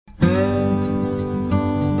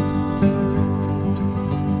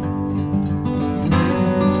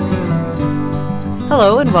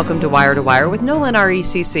Hello and welcome to Wire with Nolan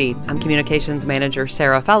RECC. I'm Communications Manager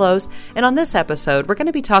Sarah Fellows, and on this episode, we're going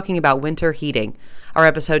to be talking about winter heating. Our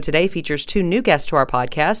episode today features two new guests to our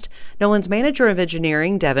podcast, Nolan's Manager of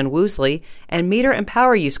Engineering, Devin Woosley, and Meter and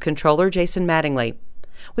Power Use Controller, Jason Mattingly.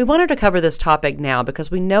 We wanted to cover this topic now because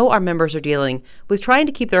we know our members are dealing with trying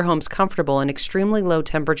to keep their homes comfortable in extremely low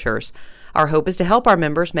temperatures. Our hope is to help our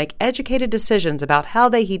members make educated decisions about how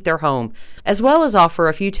they heat their home, as well as offer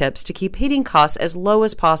a few tips to keep heating costs as low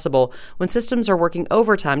as possible when systems are working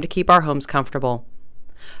overtime to keep our homes comfortable.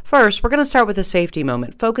 First, we're going to start with a safety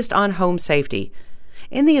moment focused on home safety.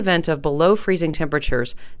 In the event of below freezing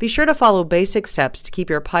temperatures, be sure to follow basic steps to keep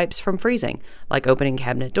your pipes from freezing, like opening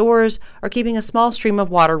cabinet doors or keeping a small stream of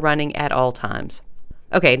water running at all times.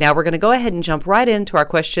 Okay, now we're going to go ahead and jump right into our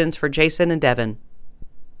questions for Jason and Devin.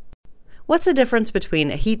 What's the difference between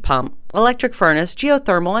a heat pump, electric furnace,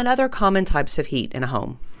 geothermal, and other common types of heat in a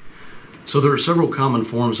home? So there are several common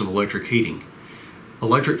forms of electric heating.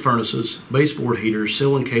 Electric furnaces, baseboard heaters,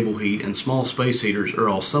 sill and cable heat, and small space heaters are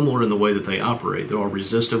all similar in the way that they operate. They are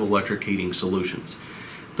resistive electric heating solutions.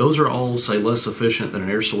 Those are all, say, less efficient than an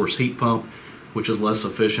air source heat pump, which is less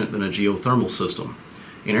efficient than a geothermal system.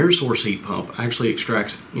 An air source heat pump actually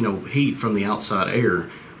extracts, heat from the outside air,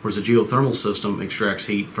 whereas a geothermal system extracts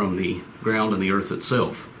heat from the ground and the earth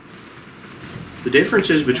itself. The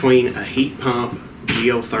differences between a heat pump,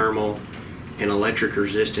 geothermal, and electric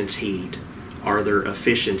resistance heat are their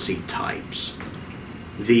efficiency types.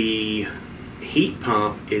 The heat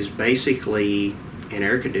pump is basically an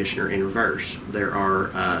air conditioner in reverse. There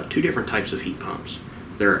are two different types of heat pumps.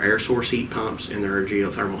 There are air source heat pumps and there are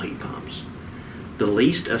geothermal heat pumps. The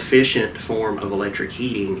least efficient form of electric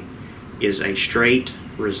heating is a straight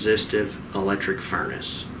resistive electric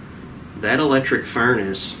furnace. That electric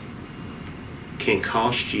furnace can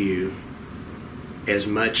cost you as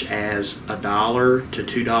much as $1 to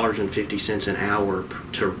 $2.50 an hour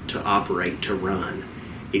to operate, to run.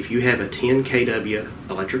 If you have a 10 kW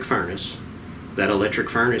electric furnace, that electric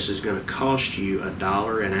furnace is going to cost you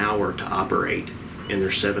 $1 an hour to operate, and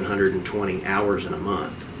there's 720 hours in a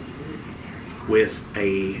month. With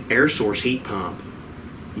a air source heat pump,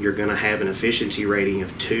 you're going to have an efficiency rating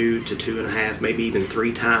of 2 to 2.5, maybe even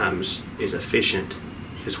 3 times as efficient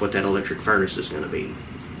as what that electric furnace is going to be.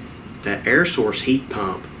 That air source heat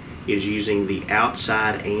pump is using the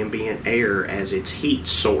outside ambient air as its heat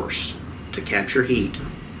source to capture heat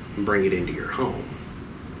and bring it into your home.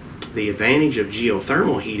 The advantage of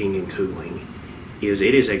geothermal heating and cooling is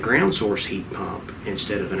it is a ground source heat pump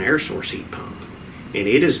instead of an air source heat pump. And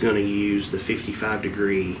it is going to use the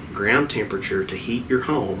 55-degree ground temperature to heat your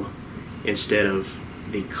home instead of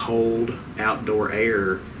the cold outdoor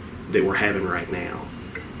air that we're having right now.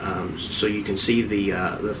 So you can see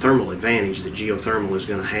the thermal advantage that geothermal is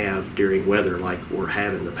going to have during weather like we're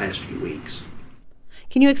having the past few weeks.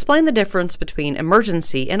 Can you explain the difference between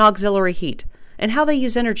emergency and auxiliary heat and how they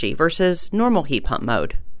use energy versus normal heat pump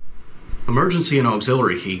mode? Emergency and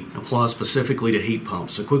auxiliary heat apply specifically to heat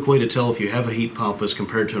pumps. A quick way to tell if you have a heat pump as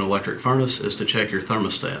compared to an electric furnace is to check your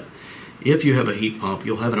thermostat. If you have a heat pump,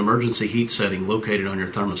 you'll have an emergency heat setting located on your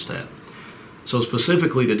thermostat. So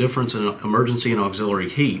specifically, the difference in emergency and auxiliary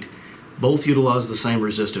heat, both utilize the same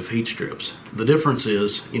resistive heat strips. The difference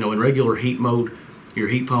is, in regular heat mode, your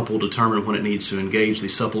heat pump will determine when it needs to engage the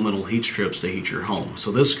supplemental heat strips to heat your home.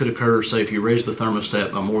 So this could occur, say, if you raise the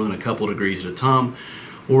thermostat by more than a couple of degrees at a time,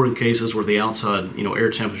 or in cases where the outside,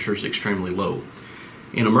 air temperature is extremely low.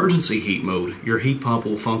 In emergency heat mode, your heat pump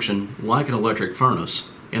will function like an electric furnace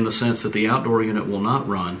in the sense that the outdoor unit will not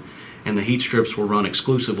run and the heat strips will run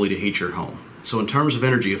exclusively to heat your home. So in terms of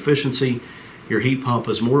energy efficiency, your heat pump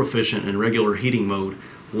is more efficient in regular heating mode,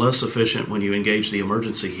 less efficient when you engage the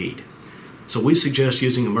emergency heat. So we suggest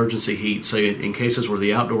using emergency heat, say in cases where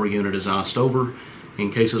the outdoor unit is iced over, in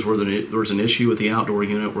cases where there's an issue with the outdoor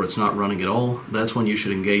unit where it's not running at all. That's when you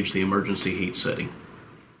should engage the emergency heat setting.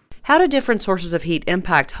 How do different sources of heat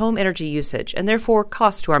impact home energy usage and therefore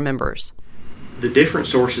cost to our members? The different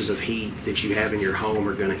sources of heat that you have in your home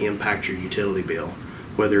are going to impact your utility bill,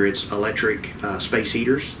 whether it's electric space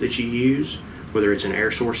heaters that you use, whether it's an air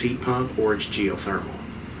source heat pump, or it's geothermal.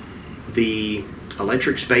 The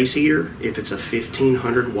electric space heater, if it's a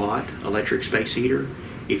 1500 watt electric space heater,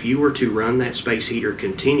 if you were to run that space heater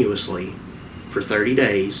continuously for 30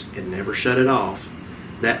 days and never shut it off,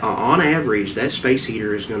 that on average, that space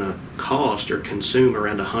heater is going to cost or consume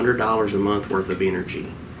around $100 a month worth of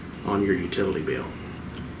energy on your utility bill.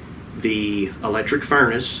 The electric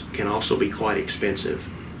furnace can also be quite expensive.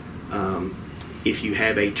 If you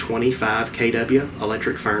have a 25 kW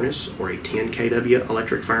electric furnace or a 10 kW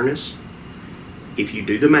electric furnace, if you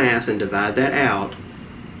do the math and divide that out,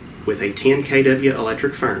 With a 10 kW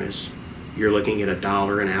electric furnace, you're looking at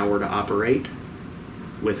 $1 an hour to operate.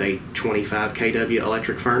 With a 25 kW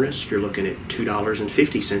electric furnace, you're looking at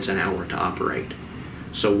 $2.50 an hour to operate.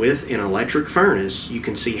 So with an electric furnace, you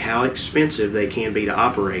can see how expensive they can be to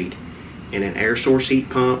operate, and an air source heat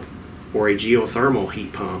pump or a geothermal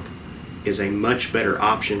heat pump is a much better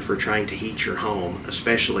option for trying to heat your home,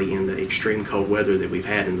 especially in the extreme cold weather that we've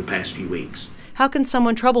had in the past few weeks. How can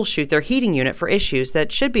someone troubleshoot their heating unit for issues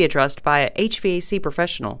that should be addressed by an HVAC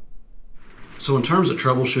professional? So in terms of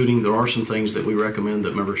troubleshooting, there are some things that we recommend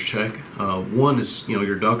that members check. One is,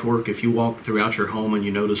 your ductwork. If you walk throughout your home and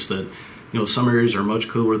you notice that, some areas are much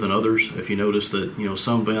cooler than others, if you notice that,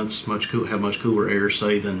 some vents have much cooler air,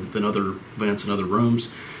 say, than other vents in other rooms,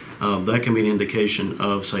 that can be an indication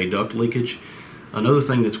of, say, duct leakage. Another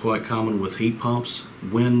thing that's quite common with heat pumps,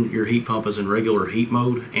 when your heat pump is in regular heat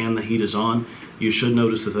mode and the heat is on, you should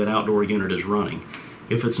notice that outdoor unit is running.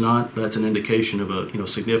 If it's not, that's an indication of a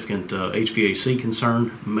significant HVAC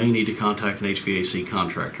concern. May need to contact an HVAC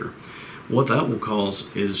contractor. What that will cause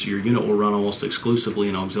is your unit will run almost exclusively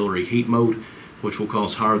in auxiliary heat mode, which will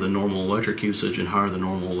cause higher than normal electric usage and higher than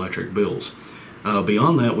normal electric bills.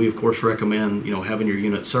 Beyond that, we of course recommend having your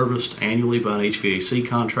unit serviced annually by an HVAC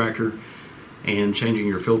contractor and changing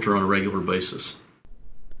your filter on a regular basis.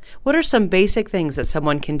 What are some basic things that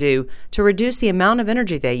someone can do to reduce the amount of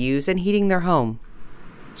energy they use in heating their home?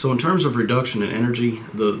 So in terms of reduction in energy,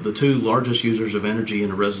 the two largest users of energy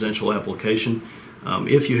in a residential application,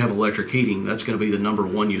 if you have electric heating, that's going to be the number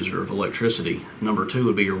one user of electricity. Number two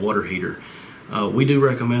would be your water heater. We do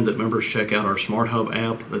recommend that members check out our Smart Hub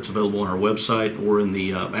app that's available on our website or in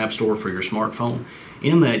the App Store for your smartphone.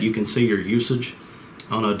 In that, you can see your usage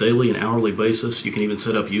on a daily and hourly basis. You can even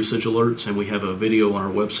set up usage alerts, and we have a video on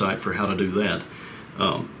our website for how to do that.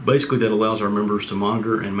 Basically, that allows our members to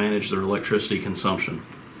monitor and manage their electricity consumption.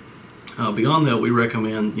 Beyond that, we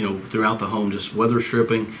recommend, throughout the home, just weather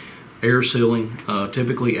stripping, air sealing,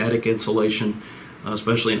 typically attic insulation,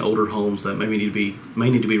 especially in older homes that may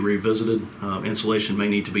need to be revisited. Insulation may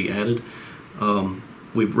need to be added.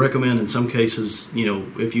 We recommend in some cases,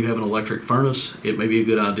 if you have an electric furnace, it may be a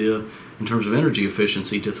good idea in terms of energy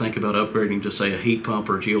efficiency to think about upgrading to, say, a heat pump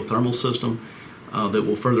or a geothermal system that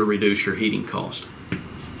will further reduce your heating cost.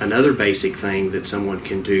 Another basic thing that someone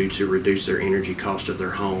can do to reduce their energy cost of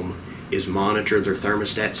their home is monitor their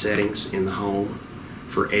thermostat settings in the home.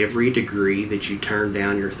 For every degree that you turn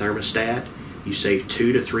down your thermostat, you save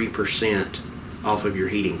 2 to 3% off of your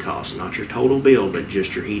heating costs. Not your total bill, but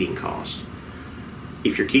just your heating costs.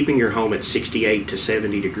 If you're keeping your home at 68 to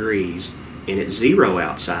 70 degrees and it's 0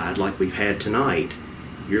 outside like we've had tonight,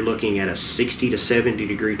 you're looking at a 60 to 70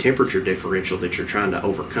 degree temperature differential that you're trying to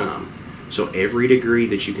overcome. So every degree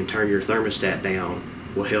that you can turn your thermostat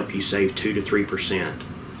down will help you save 2 to 3%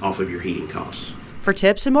 off of your heating costs. For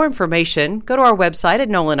tips and more information, go to our website at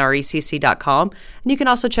nolanrecc.com, and you can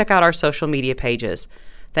also check out our social media pages.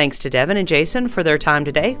 Thanks to Devin and Jason for their time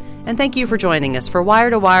today, and thank you for joining us for Wire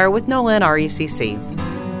to Wire with Nolan RECC.